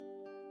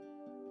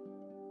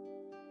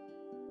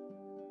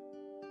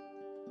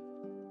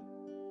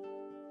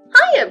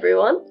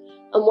everyone,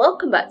 and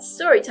welcome back to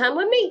Storytime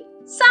with me,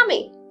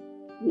 Sammie.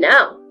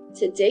 Now,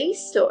 today's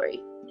story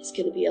is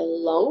going to be a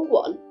long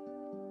one.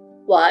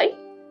 Why?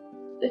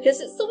 Because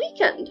it's the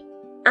weekend,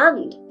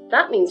 and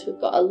that means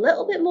we've got a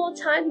little bit more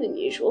time than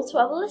usual to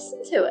have a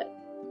listen to it.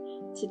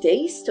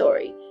 Today's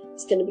story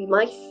is going to be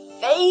my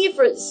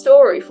favourite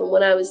story from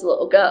when I was a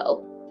little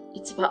girl.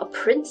 It's about a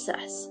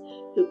princess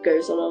who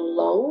goes on a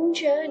long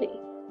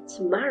journey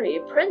to marry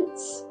a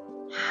prince.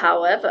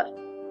 However,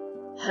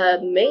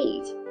 her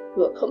maid,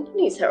 who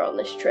accompanies her on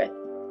this trip,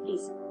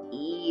 is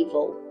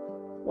evil.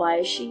 Why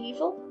is she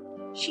evil?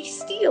 She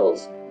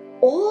steals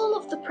all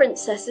of the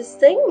princess's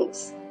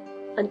things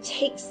and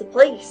takes the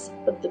place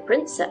of the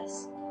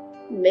princess,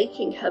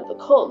 making her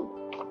become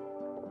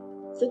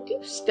the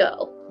Goose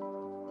Girl.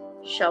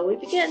 Shall we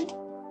begin?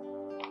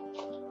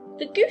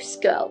 The Goose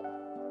Girl,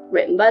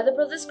 written by the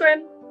Brothers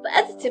Grimm, but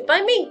edited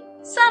by me,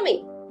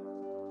 Sammie.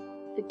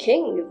 The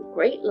king of a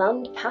great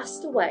land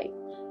passed away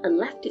and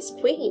left its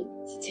queen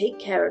to take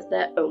care of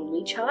their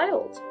only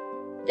child.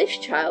 This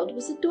child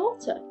was a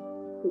daughter,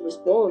 who was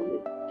born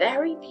with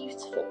very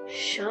beautiful,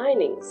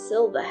 shining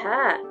silver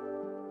hair.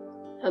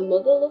 Her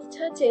mother loved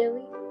her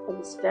dearly and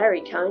was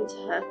very kind to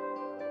her.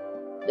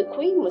 The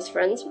queen was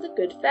friends with a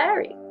good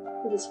fairy,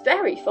 who was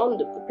very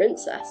fond of the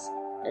princess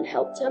and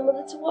helped her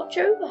mother to watch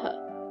over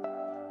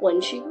her.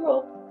 When she grew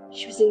up,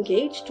 she was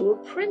engaged to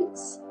a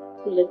prince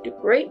who lived a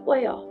great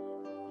way off,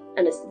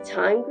 and as the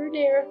time grew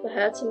nearer for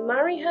her to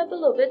marry her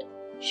beloved,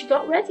 she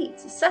got ready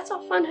to set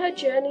off on her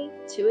journey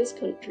to his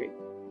country.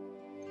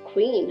 The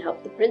queen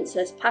helped the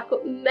princess pack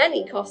up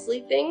many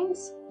costly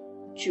things: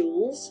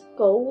 jewels,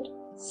 gold,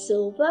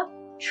 silver,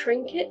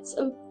 trinkets,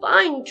 and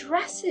fine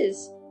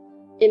dresses.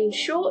 In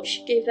short,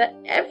 she gave her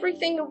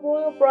everything a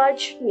royal bride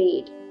should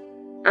need,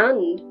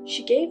 and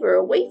she gave her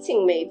a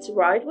waiting-maid to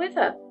ride with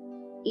her.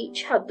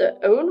 Each had their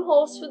own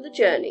horse for the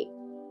journey.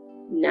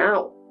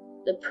 Now,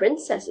 the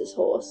princess's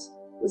horse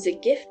was a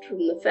gift from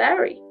the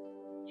fairy.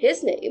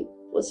 His name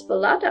was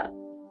Falada,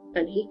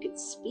 and he could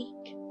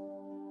speak.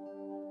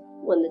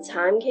 When the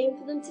time came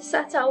for them to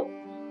set out,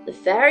 the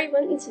fairy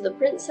went into the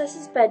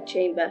princess's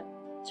bedchamber,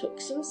 took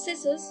some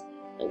scissors,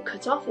 and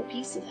cut off a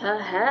piece of her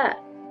hair.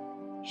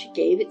 She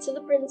gave it to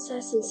the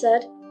princess and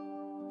said,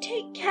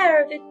 "Take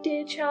care of it,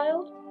 dear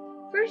child,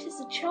 for it is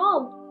a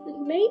charm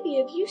that may be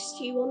of use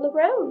to you on the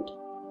road."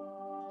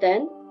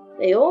 Then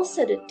they all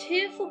said a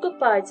tearful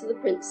goodbye to the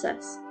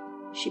princess.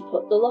 She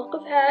put the lock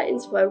of hair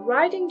into her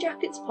riding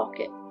jacket's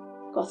pocket,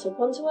 got up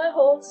onto her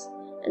horse,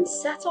 and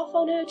set off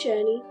on her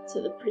journey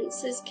to the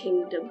prince's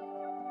kingdom.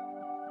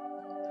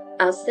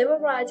 As they were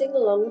riding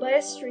along by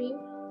a stream,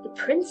 the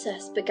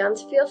princess began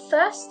to feel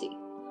thirsty,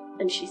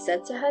 and she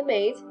said to her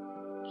maid,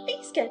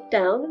 "Please get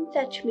down and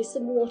fetch me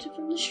some water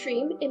from the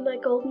stream in my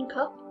golden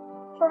cup,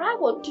 for I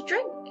want to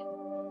drink."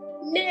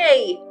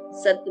 "Nay,"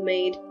 said the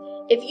maid,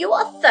 "if you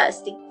are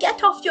thirsty,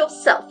 get off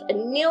yourself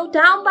and kneel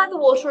down by the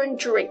water and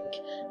drink.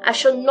 I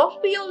shall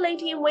not be your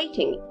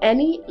lady-in-waiting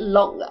any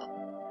longer."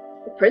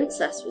 The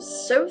princess was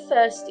so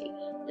thirsty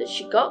that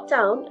she got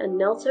down and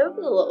knelt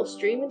over the little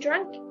stream and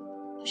drank,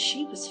 for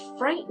she was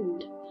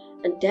frightened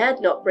and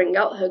dared not bring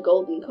out her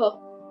golden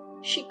cup.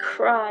 She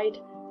cried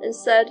and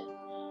said,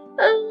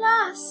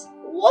 "Alas,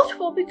 what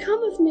will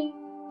become of me?"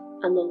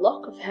 And the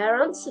lock of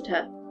hair answered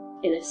her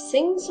in a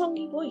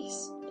sing-songy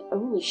voice that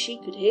only she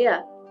could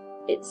hear.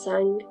 It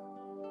sang,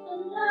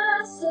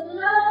 "Alas,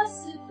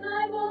 alas, if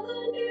my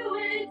mother knew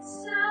it,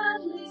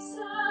 sadly,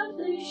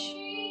 sadly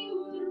she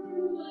would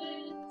rue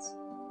it."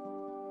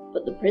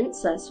 But the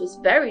princess was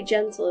very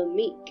gentle and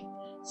meek,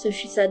 so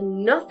she said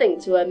nothing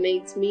to her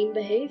maid's mean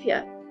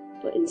behaviour,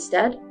 but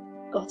instead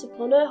got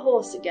upon her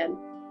horse again.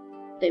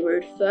 They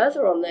rode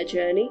further on their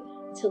journey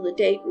till the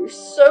day grew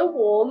so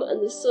warm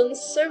and the sun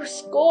so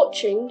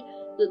scorching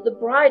that the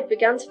bride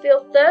began to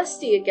feel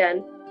thirsty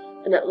again.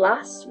 And at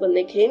last, when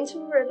they came to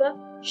a river,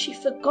 she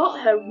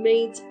forgot her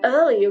maid's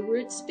earlier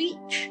rude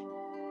speech,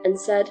 and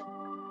said,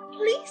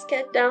 "Please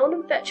get down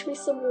and fetch me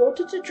some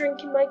water to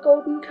drink in my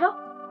golden cup."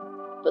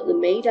 But the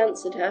maid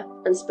answered her,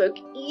 and spoke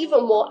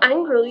even more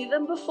angrily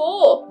than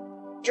before,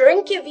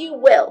 "Drink if you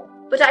will,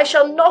 but I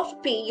shall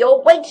not be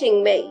your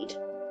waiting-maid."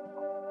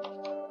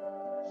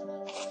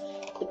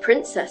 The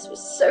princess was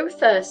so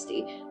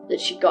thirsty that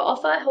she got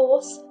off her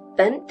horse,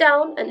 bent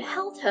down, and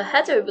held her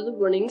head over the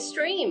running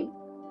stream.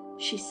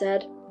 She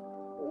said,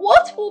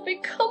 "What will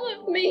become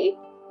of me?"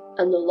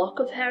 And the lock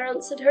of hair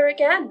answered her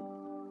again,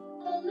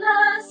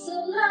 "Alas,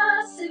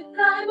 alas, if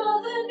thy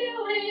mother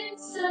knew it,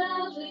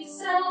 sadly,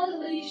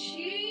 sadly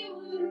she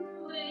would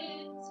rue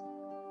it."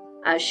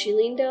 As she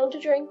leaned down to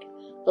drink,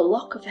 the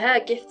lock of hair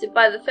gifted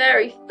by the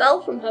fairy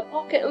fell from her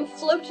pocket and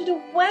floated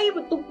away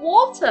with the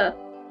water.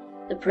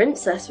 The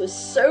princess was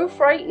so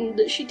frightened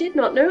that she did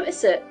not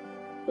notice it,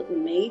 but the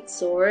maid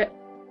saw it,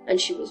 and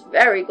she was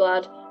very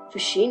glad, for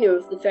she knew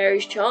of the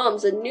fairy's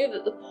charms and knew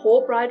that the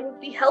poor bride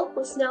would be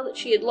helpless now that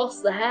she had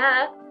lost the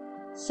hair.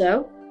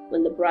 So,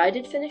 when the bride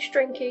had finished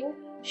drinking,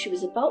 she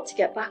was about to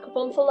get back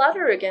upon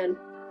Falada again,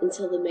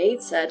 until the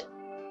maid said,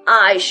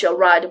 "I shall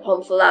ride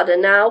upon Falada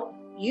now.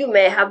 You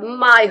may have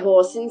my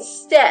horse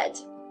instead."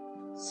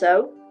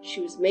 So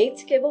she was made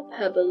to give up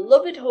her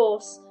beloved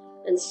horse,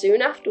 and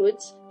soon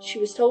afterwards she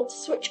was told to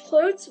switch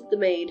clothes with the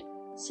maid.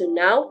 So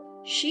now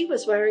she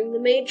was wearing the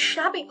maid's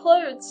shabby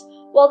clothes,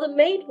 while the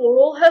maid wore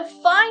all her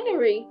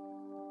finery.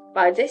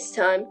 By this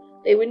time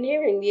they were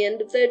nearing the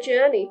end of their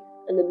journey,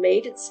 and the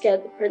maid had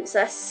scared the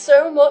princess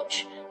so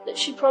much that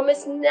she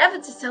promised never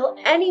to tell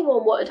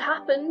anyone what had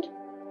happened.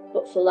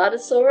 But Falada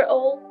saw it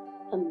all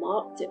and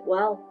marked it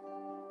well.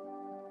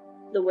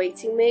 The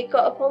waiting maid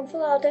got upon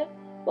Falada,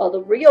 while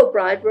the real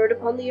bride rode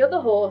upon the other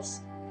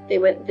horse. They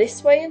went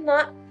this way and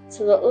that,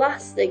 till at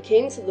last they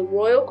came to the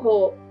royal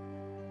court.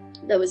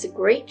 There was a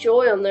great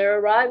joy on their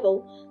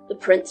arrival. The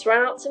prince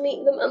ran out to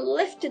meet them and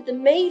lifted the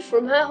maid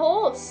from her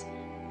horse,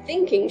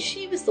 thinking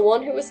she was the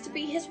one who was to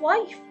be his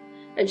wife,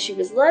 and she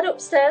was led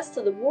upstairs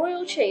to the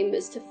royal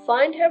chambers to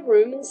find her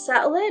room and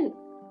settle in.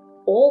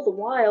 All the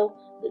while,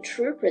 the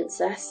true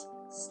princess,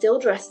 still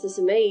dressed as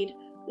a maid,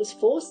 was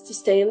forced to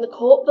stay in the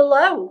court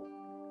below.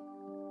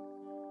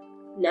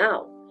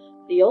 Now,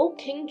 the old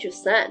king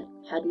just then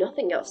had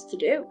nothing else to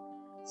do,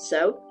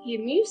 so he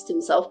amused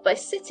himself by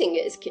sitting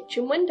at his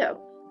kitchen window,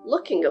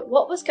 looking at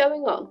what was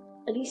going on,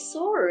 and he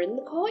saw her in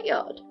the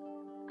courtyard.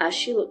 As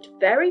she looked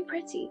very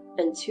pretty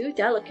and too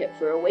delicate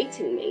for a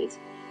waiting maid,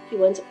 he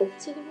went up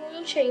to the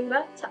royal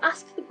chamber to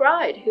ask the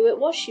bride who it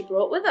was she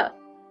brought with her,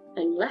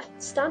 and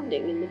left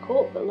standing in the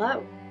court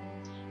below.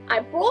 "I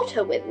brought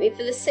her with me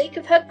for the sake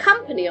of her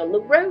company on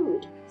the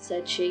road,"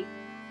 said she.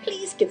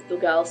 "Please give the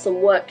girl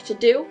some work to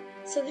do,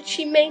 so that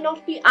she may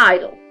not be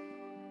idle."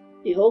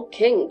 The old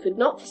king could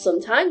not for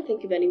some time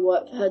think of any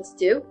work for her to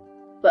do,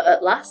 but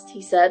at last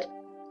he said,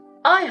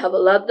 "I have a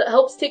lad that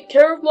helps take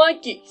care of my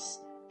geese.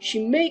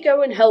 She may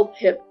go and help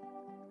him."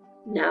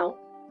 Now,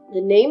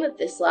 the name of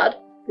this lad,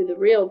 who the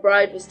real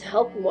bride was to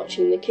help in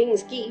watching the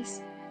king's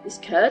geese, was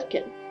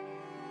Curdken.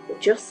 But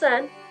just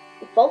then,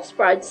 the false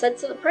bride said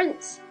to the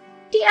prince,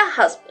 "Dear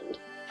husband,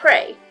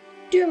 pray,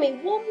 do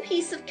me one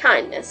piece of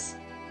kindness."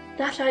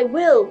 "That I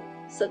will,"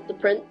 said the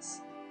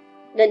prince.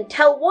 "Then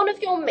tell one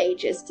of your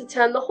mages to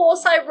turn the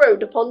horse I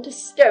rode upon to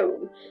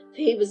stone, for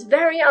he was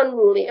very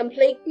unruly and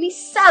plagued me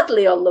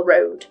sadly on the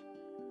road."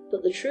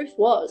 But the truth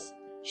was,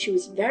 she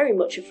was very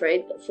much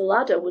afraid that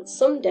Falada would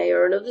some day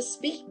or another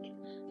speak,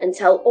 and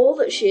tell all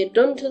that she had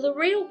done to the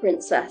real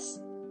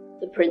princess.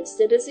 The prince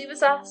did as he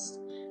was asked,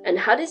 and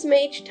had his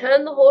mage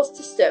turn the horse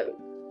to stone.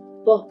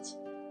 But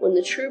when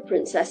the true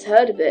princess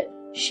heard of it,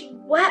 she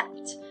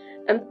wept,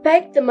 and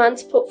begged the man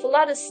to put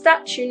Falada's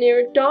statue near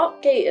a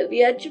dark gate at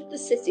the edge of the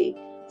city,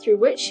 through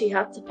which she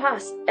had to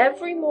pass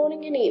every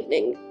morning and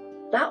evening.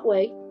 That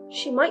way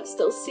she might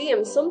still see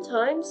him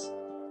sometimes.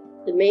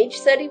 The mage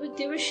said he would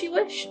do as she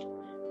wished,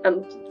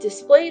 and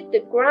displayed the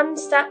grand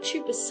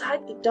statue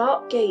beside the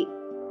dark gate.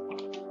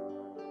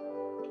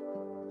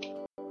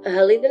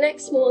 Early the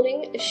next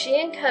morning, as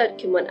she and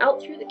Curdken went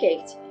out through the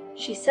gate,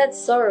 she said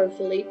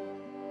sorrowfully,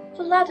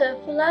 "Falada,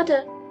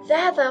 Falada,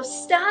 there thou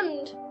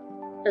stand!"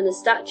 And the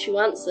statue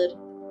answered,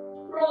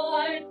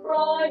 "Bride,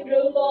 bride,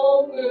 no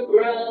longer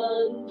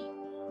grand.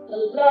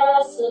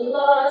 Alas,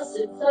 alas,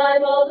 if thy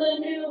mother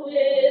knew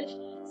it,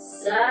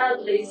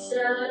 sadly,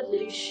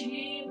 sadly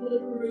she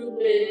would rue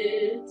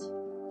it."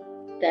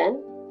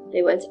 Then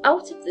they went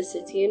out of the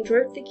city and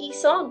drove the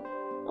geese on,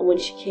 and when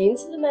she came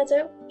to the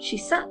meadow, she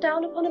sat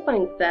down upon a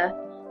bank there,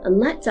 and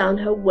let down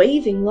her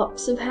waving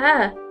locks of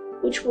hair,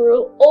 which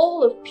were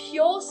all of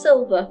pure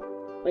silver.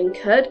 When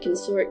Curdken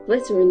saw it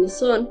glitter in the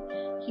sun,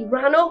 he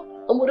ran up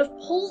and would have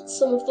pulled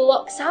some of the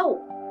locks out,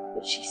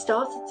 but she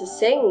started to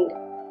sing.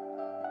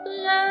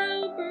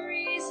 "Blow,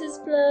 breezes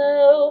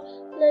blow,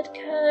 let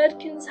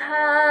Curdken's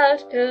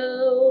hat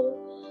go.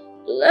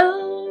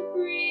 Blow,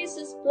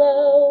 breezes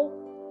blow,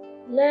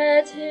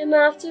 let him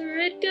after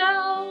it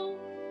go.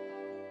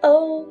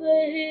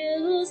 Over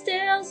hills,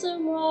 dales,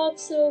 and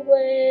rocks,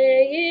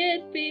 away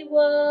it be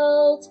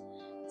whirled,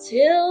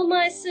 till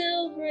my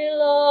silvery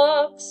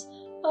locks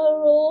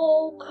are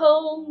all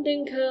combed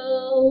and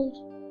curled."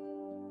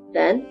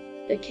 Then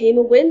there came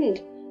a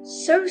wind,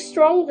 so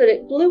strong that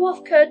it blew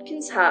off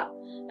Curdken's hat,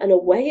 and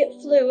away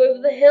it flew over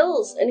the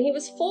hills, and he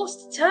was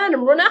forced to turn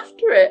and run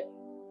after it.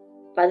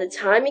 By the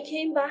time he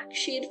came back,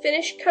 she had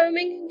finished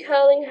combing and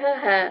curling her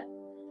hair,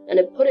 and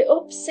had put it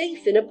up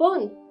safe in a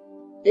bun.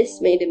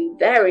 This made him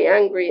very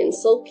angry and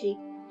sulky,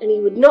 and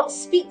he would not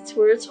speak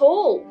to her at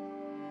all.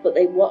 But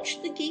they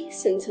watched the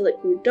geese until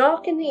it grew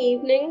dark in the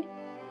evening,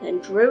 then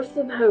drove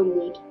them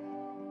homeward.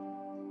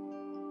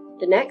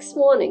 The next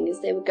morning, as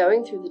they were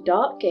going through the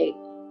dark gate,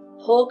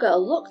 the poor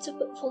girl looked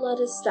up at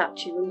Falada's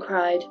statue and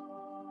cried,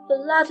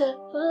 "Falada,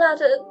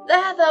 Falada,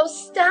 there thou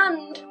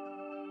stand!"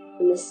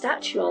 And the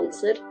statue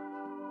answered,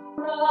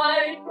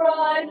 "Bride,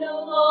 bride,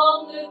 no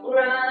longer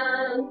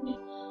grand.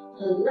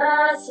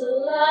 Alas,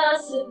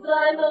 alas, if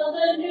thy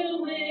mother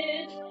knew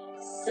it,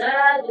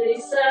 sadly,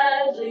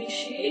 sadly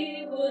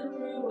she would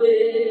rue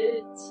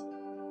it."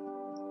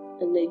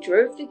 And they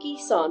drove the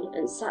geese on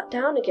and sat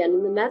down again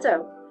in the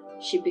meadow.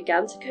 She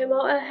began to comb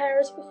out her hair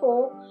as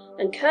before,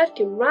 and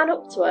Curdken ran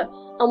up to her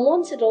and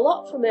wanted a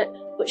lot from it,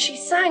 but she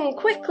sang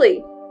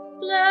quickly,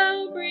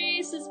 "Blow,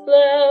 breezes,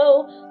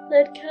 blow,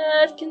 let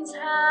Curdken's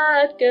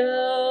hat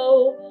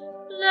go.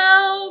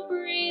 Blow,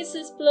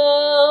 breezes,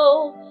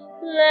 blow,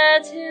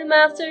 let him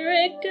after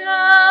it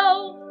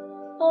go.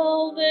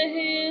 Over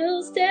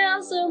hills,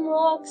 dales, and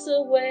rocks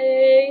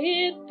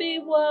away it be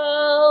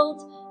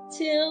whirled,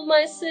 till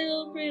my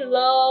silvery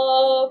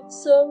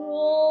locks are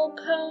all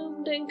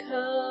combed and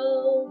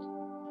curled."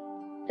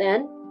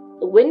 Then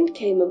the wind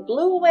came and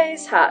blew away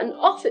his hat, and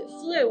off it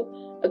flew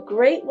a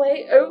great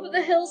way over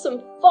the hills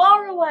and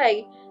far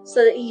away,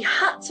 so that he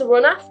had to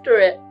run after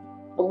it.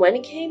 And when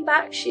he came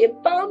back, she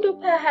had bound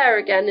up her hair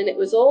again, and it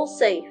was all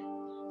safe.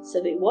 So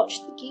they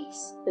watched the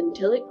geese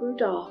until it grew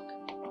dark.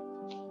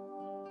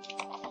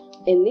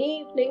 In the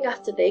evening,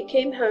 after they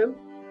came home,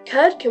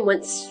 Curdken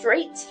went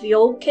straight to the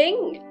old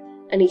king,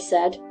 and he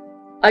said,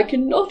 "I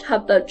cannot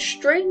have that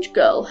strange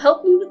girl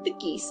help me with the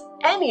geese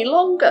any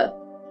longer."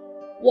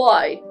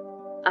 "Why?"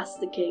 asked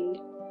the king.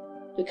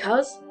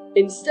 "Because,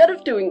 instead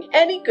of doing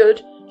any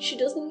good, she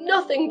does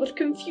nothing but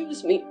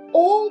confuse me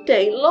all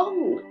day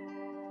long."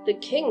 The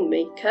king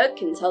made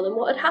Curdken tell him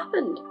what had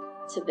happened.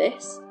 To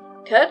this,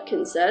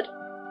 Curdken said,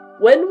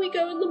 "When we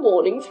go in the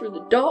morning through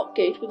the dark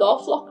gate with our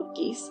flock of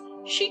geese,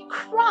 she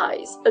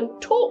cries and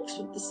talks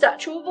with the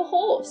statue of a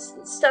horse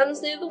that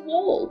stands near the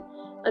wall,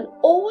 and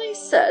always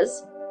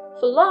says,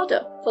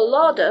 'Falada,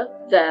 Falada,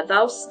 there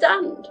thou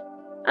stand.'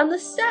 And the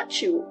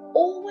statue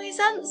always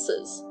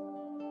answers,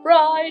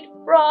 'Bride,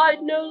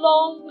 bride, no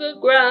longer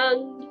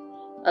grand.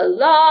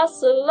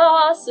 Alas,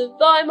 alas, if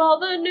thy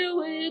mother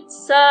knew it,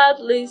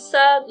 sadly,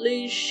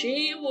 sadly,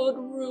 she would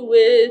rue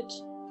it.'"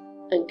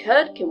 And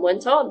Curdken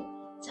went on,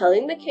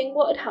 telling the king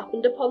what had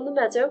happened upon the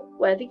meadow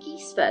where the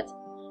geese fed,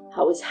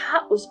 how his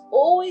hat was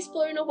always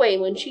blown away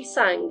when she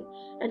sang,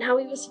 and how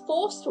he was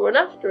forced to run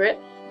after it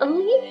and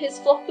leave his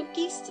flock of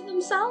geese to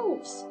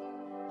themselves.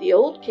 The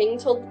old king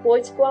told the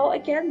boy to go out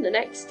again the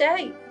next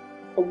day,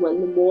 and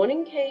when the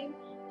morning came,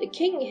 the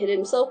king hid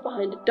himself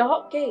behind a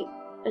dark gate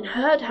and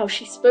heard how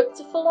she spoke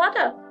to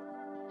Falada,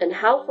 and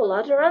how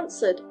Falada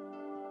answered.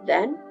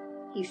 Then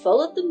he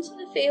followed them to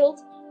the field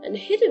and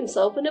hid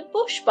himself in a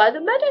bush by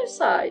the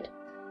meadowside.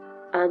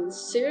 And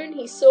soon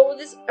he saw with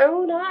his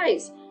own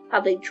eyes how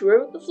they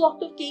drove the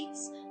flock of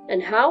geese,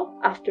 and how,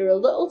 after a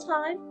little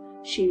time,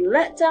 she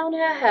let down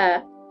her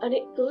hair, and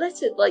it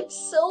glittered like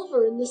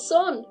silver in the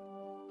sun.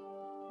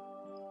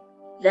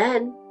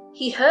 Then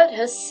he heard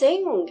her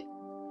sing,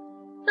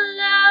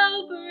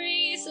 "Blow,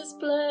 breezes,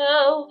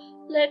 blow,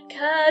 let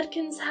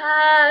Curdken's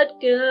hat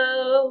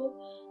go.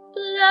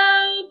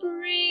 Blow,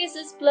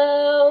 breezes,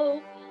 blow,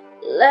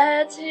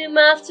 let him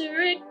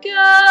after it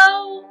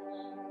go.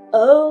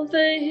 Over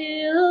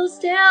hills,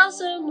 dales,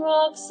 and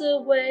rocks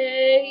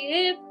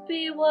away it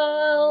be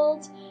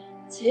whirled,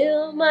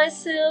 till my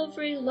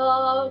silvery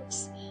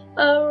locks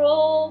are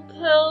all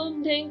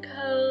combed and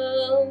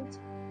curled."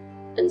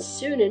 And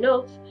soon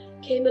enough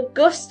came a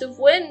gust of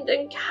wind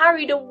and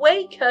carried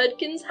away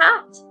Curdken's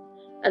hat,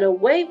 and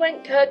away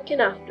went Curdken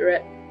after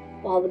it,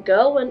 while the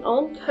girl went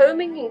on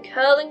combing and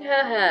curling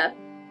her hair.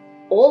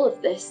 All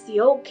of this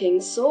the old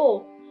king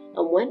saw,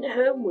 and went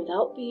home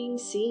without being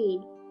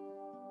seen.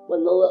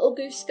 When the little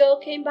Goose Girl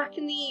came back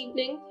in the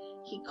evening,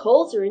 he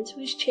called her into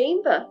his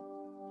chamber,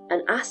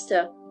 and asked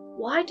her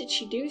why did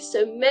she do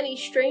so many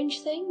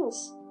strange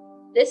things.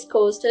 This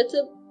caused her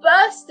to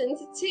burst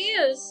into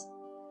tears,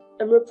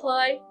 and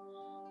reply,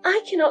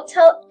 "I cannot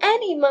tell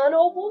any man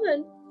or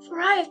woman, for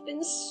I have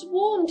been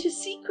sworn to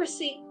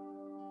secrecy."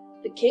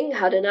 The king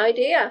had an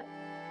idea,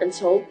 and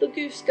told the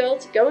Goose Girl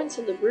to go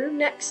into the room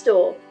next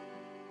door.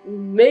 "You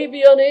may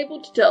be unable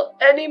to tell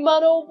any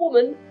man or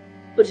woman,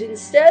 but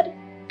instead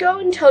go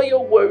and tell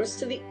your woes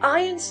to the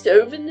iron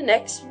stove in the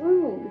next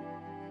room."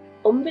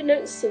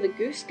 Unbeknownst to the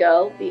Goose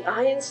Girl, the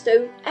iron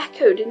stove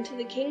echoed into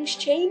the king's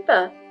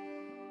chamber.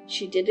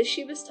 She did as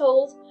she was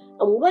told,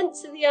 and went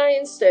to the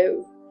iron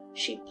stove.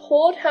 She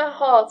poured her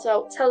heart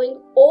out,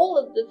 telling all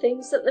of the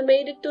things that the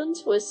maid had done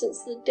to her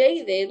since the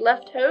day they had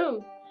left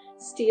home,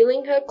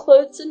 stealing her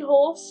clothes and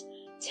horse,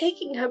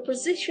 taking her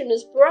position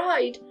as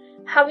bride,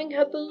 having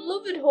her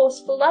beloved horse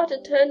Falada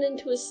turned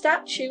into a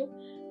statue,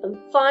 and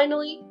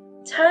finally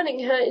turning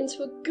her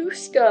into a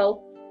Goose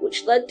Girl,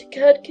 which led to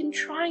Curdken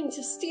trying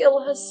to steal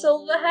her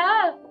silver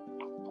hair.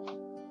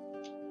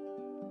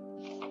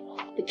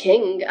 The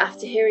king,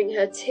 after hearing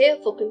her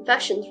tearful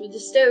confession through the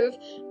stove,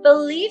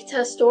 believed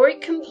her story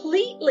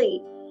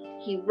completely.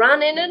 He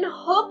ran in and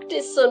hugged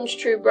his son's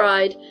true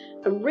bride,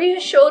 and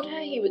reassured her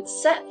he would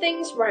set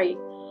things right.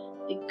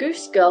 The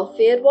Goose Girl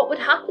feared what would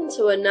happen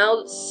to her now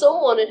that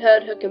someone had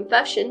heard her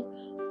confession,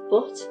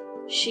 but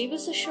she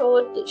was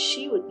assured that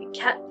she would be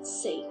kept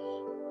safe.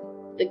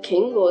 The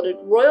king ordered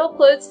royal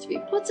clothes to be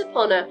put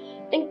upon her,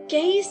 and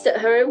gazed at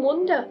her in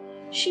wonder.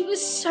 She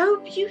was so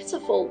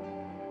beautiful.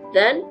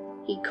 Then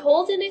he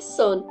called in his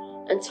son,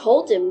 and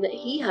told him that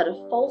he had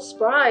a false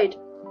bride,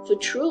 for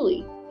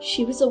truly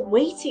she was a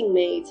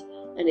waiting-maid,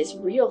 and his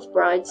real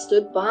bride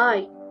stood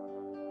by.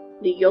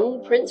 The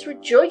young prince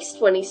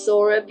rejoiced when he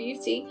saw her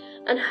beauty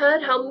and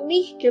heard how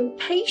meek and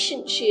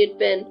patient she had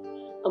been,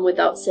 and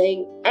without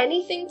saying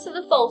anything to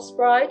the false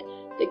bride,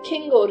 the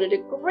king ordered a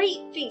great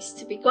feast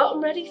to be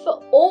gotten ready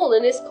for all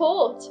in his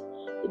court.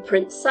 The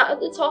prince sat at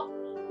the top,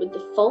 with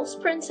the false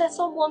princess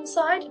on one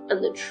side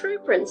and the true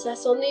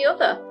princess on the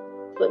other.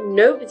 But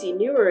nobody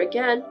knew her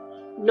again,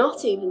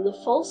 not even the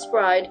false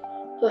bride,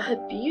 for her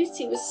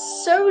beauty was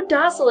so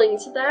dazzling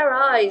to their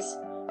eyes.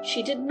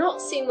 She did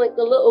not seem like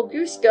the little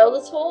goose girl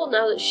at all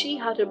now that she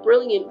had her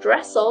brilliant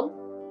dress on.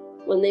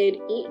 When they had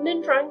eaten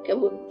and drank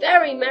and were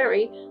very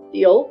merry,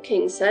 the old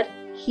king said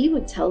he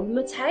would tell them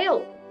a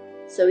tale.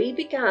 So he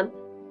began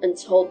and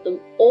told them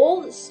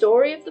all the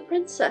story of the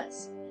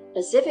princess,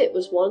 as if it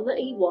was one that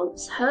he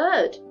once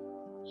heard.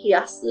 He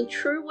asked the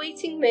true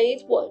waiting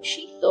maid what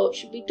she thought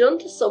should be done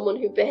to someone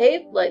who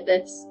behaved like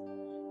this.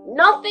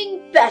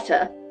 "Nothing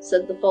better,"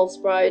 said the false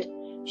bride.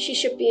 "She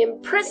should be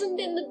imprisoned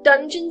in the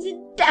dungeons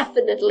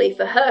indefinitely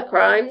for her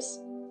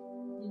crimes."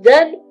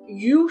 "Then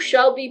you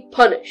shall be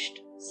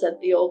punished," said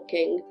the old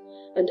king,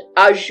 "and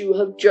as you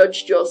have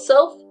judged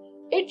yourself,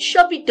 it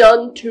shall be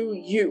done to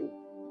you."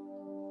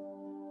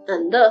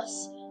 And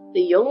thus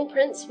the young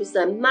prince was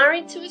then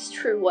married to his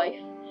true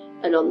wife,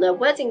 and on their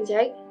wedding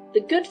day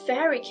the good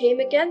fairy came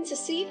again to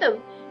see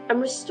them,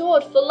 and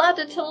restored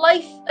Falada to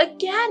life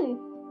again.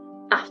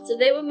 After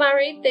they were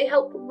married, they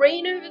helped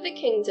reign over the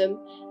kingdom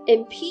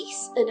in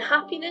peace and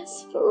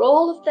happiness for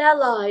all of their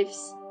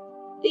lives.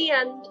 The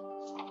end.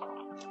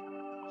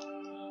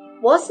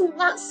 Wasn't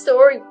that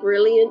story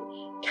brilliant?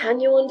 Can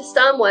you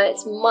understand why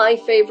it's my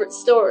favourite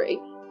story?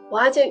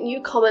 Why don't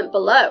you comment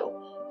below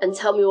and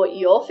tell me what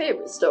your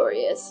favourite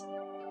story is?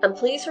 And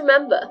please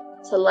remember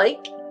to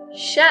like,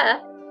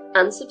 share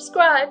and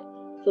subscribe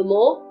for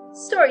more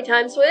story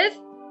times with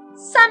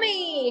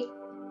Sammie.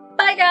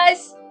 Bye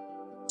guys!